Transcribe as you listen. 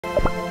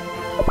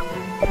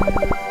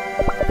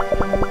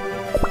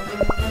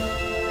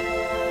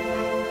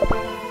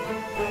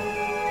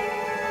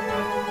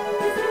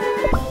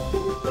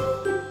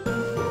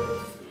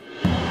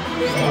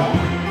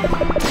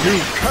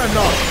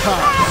cannot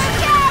pass!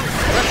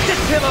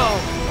 Replaceable!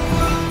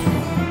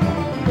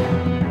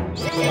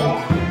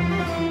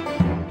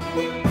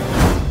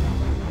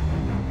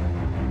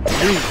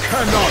 You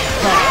cannot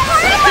pass!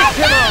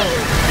 Replaceable!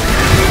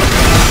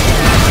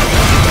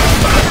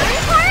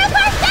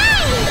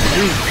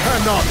 You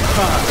cannot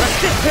pass!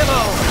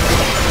 Replaceable!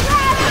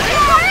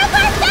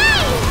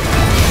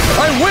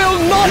 I will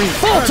not You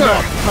falter!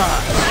 cannot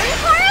pass!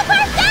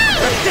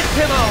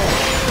 Replaceable!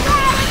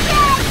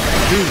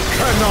 You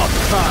cannot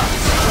pass!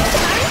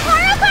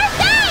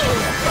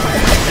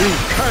 You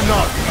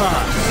cannot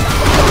pass!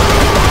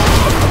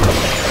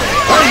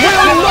 I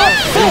will not You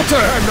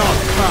falter! cannot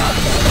pass!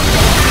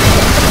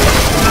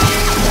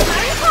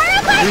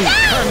 You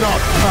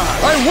cannot pass!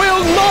 I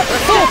will not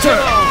falter!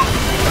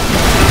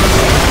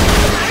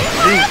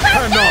 You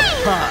cannot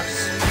pass!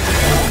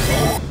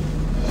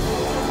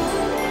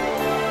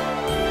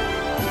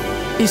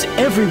 Is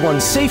everyone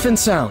safe and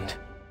sound?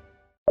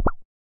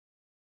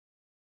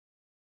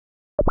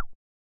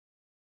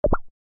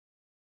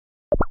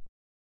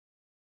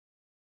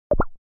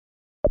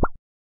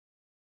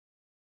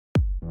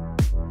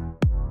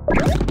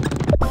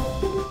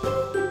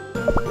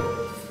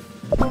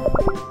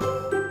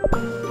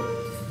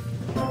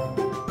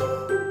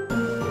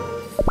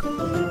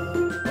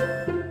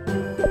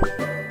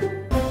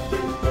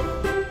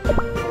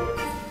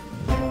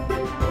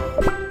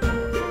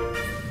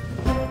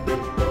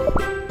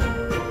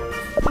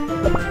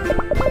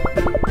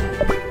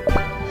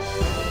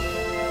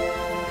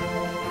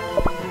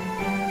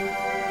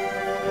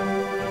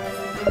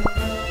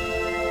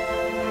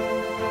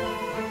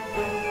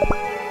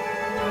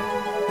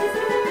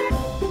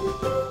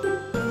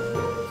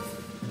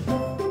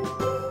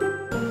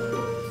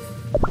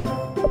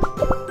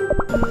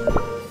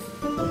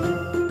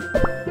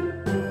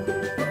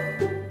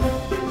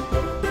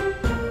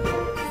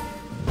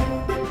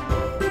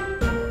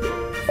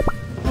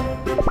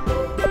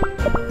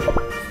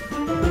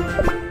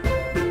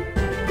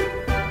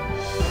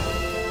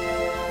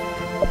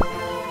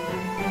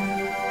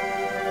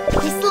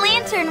 This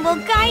lantern will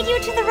guide you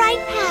to the right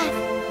path.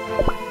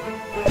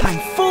 I'm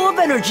full of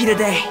energy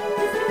today.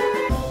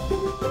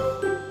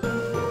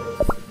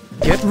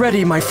 Get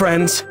ready, my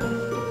friends.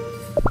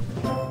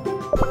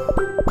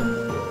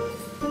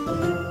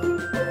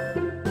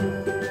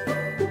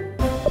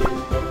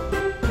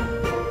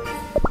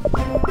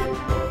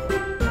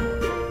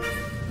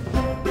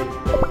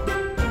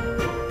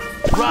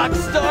 Rock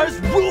stars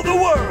rule the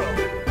world!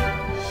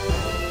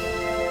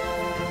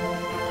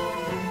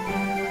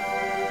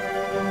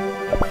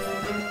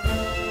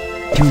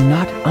 Do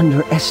not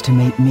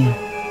underestimate me.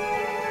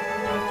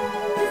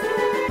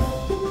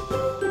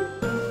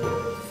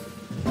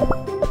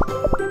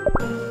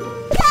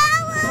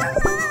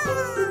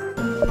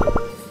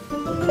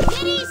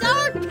 Kitties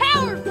are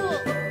powerful!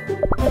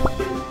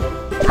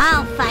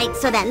 I'll fight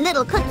so that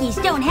little cookies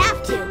don't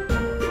have to.